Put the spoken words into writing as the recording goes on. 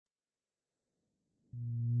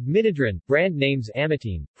Midodrine, brand names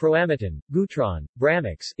Amitine, Proamitin, Gutron,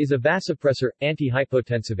 Bramix, is a vasopressor,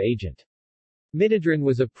 antihypotensive agent. Midodrine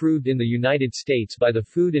was approved in the United States by the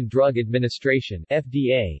Food and Drug Administration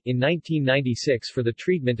 (FDA) in 1996 for the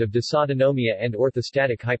treatment of dysautonomia and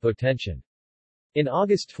orthostatic hypotension. In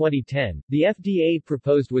August 2010, the FDA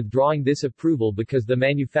proposed withdrawing this approval because the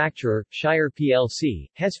manufacturer, Shire plc,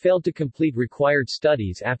 has failed to complete required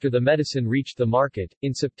studies after the medicine reached the market.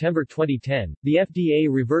 In September 2010, the FDA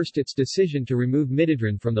reversed its decision to remove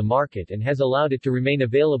Midodrine from the market and has allowed it to remain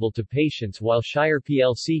available to patients while Shire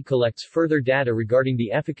plc collects further data regarding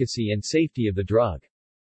the efficacy and safety of the drug.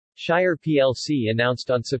 Shire plc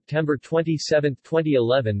announced on September 27,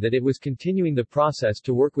 2011 that it was continuing the process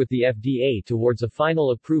to work with the FDA towards a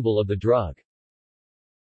final approval of the drug.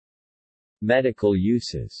 Medical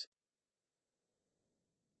uses.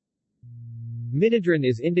 Midodrine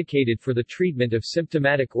is indicated for the treatment of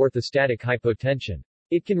symptomatic orthostatic hypotension.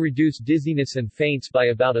 It can reduce dizziness and faints by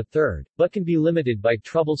about a third, but can be limited by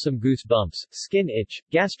troublesome goosebumps, skin itch,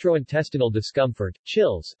 gastrointestinal discomfort,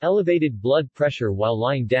 chills, elevated blood pressure while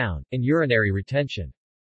lying down, and urinary retention.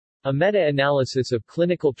 A meta-analysis of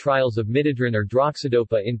clinical trials of Midodrine or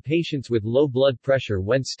droxidopa in patients with low blood pressure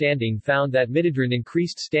when standing found that Midodrine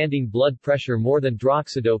increased standing blood pressure more than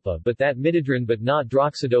droxidopa, but that Midodrine but not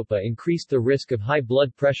droxidopa increased the risk of high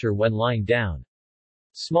blood pressure when lying down.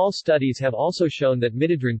 Small studies have also shown that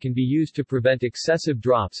Midodrine can be used to prevent excessive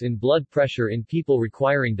drops in blood pressure in people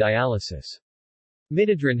requiring dialysis.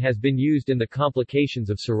 Midodrine has been used in the complications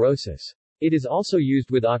of cirrhosis. It is also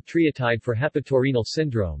used with octreotide for hepatorenal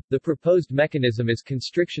syndrome. The proposed mechanism is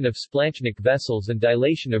constriction of splanchnic vessels and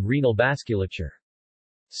dilation of renal vasculature.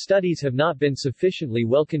 Studies have not been sufficiently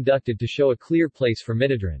well conducted to show a clear place for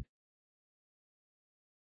Midodrine.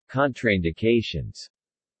 Contraindications.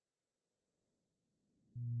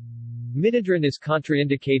 Midodrine is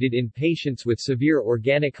contraindicated in patients with severe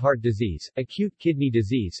organic heart disease, acute kidney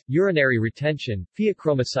disease, urinary retention,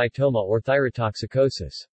 pheochromocytoma or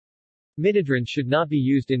thyrotoxicosis. Midodrine should not be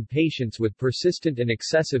used in patients with persistent and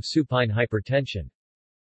excessive supine hypertension.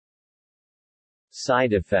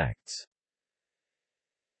 Side effects.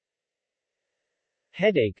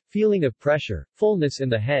 Headache, feeling of pressure, fullness in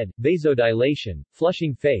the head, vasodilation,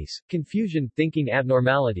 flushing face, confusion, thinking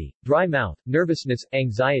abnormality, dry mouth, nervousness,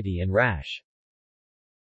 anxiety and rash.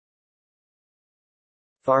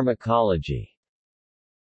 Pharmacology.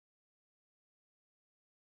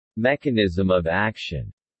 Mechanism of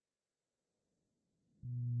action.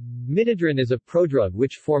 Midodrine is a prodrug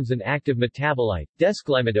which forms an active metabolite,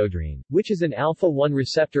 desglimidodrine, which is an alpha-1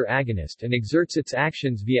 receptor agonist and exerts its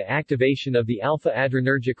actions via activation of the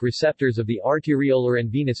alpha-adrenergic receptors of the arteriolar and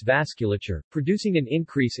venous vasculature, producing an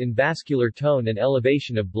increase in vascular tone and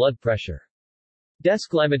elevation of blood pressure.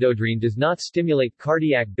 Desglimidodrine does not stimulate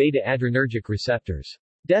cardiac beta-adrenergic receptors.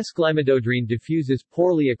 Desglimidodrine diffuses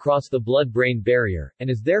poorly across the blood-brain barrier, and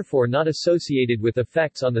is therefore not associated with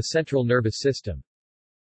effects on the central nervous system.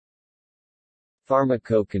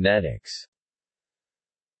 Pharmacokinetics.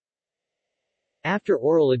 After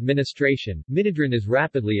oral administration, Midodrine is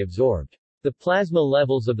rapidly absorbed. The plasma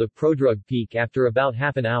levels of the prodrug peak after about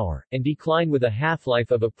half an hour, and decline with a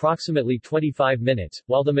half-life of approximately 25 minutes,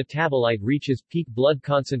 while the metabolite reaches peak blood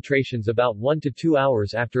concentrations about 1 to 2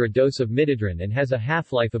 hours after a dose of Midodrine and has a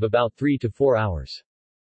half-life of about 3 to 4 hours.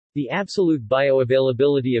 The absolute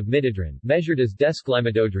bioavailability of Midodrine, measured as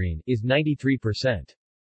desglimidodrine, is 93%.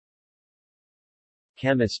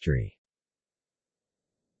 Chemistry.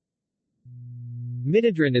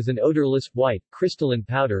 Midodrine is an odorless, white, crystalline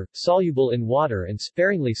powder, soluble in water and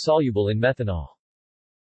sparingly soluble in methanol.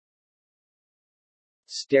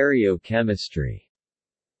 Stereochemistry.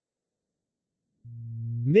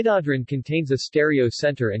 Midodrine contains a stereo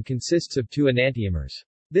center and consists of two enantiomers.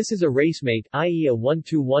 This is a racemate, i.e. a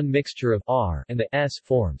 1-to-1 mixture of R and the S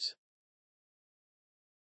forms.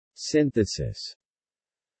 Synthesis.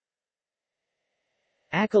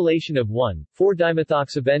 Acylation of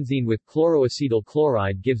 1,4-dimethoxybenzene with chloroacetyl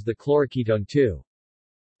chloride gives the chloroketone 2.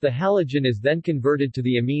 The halogen is then converted to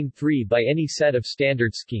the amine 3 by any set of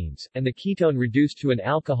standard schemes, and the ketone reduced to an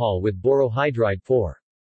alcohol with borohydride 4.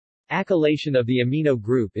 Acylation of the amino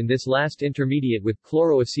group in this last intermediate with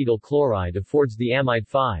chloroacetyl chloride affords the amide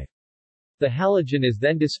 5. The halogen is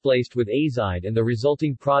then displaced with azide and the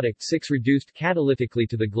resulting product 6 reduced catalytically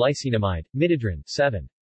to the glycinamide, Midodrine 7.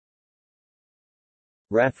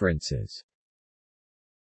 References.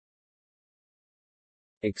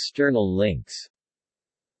 External links.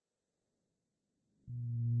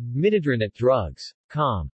 Midodrine at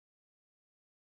drugs.com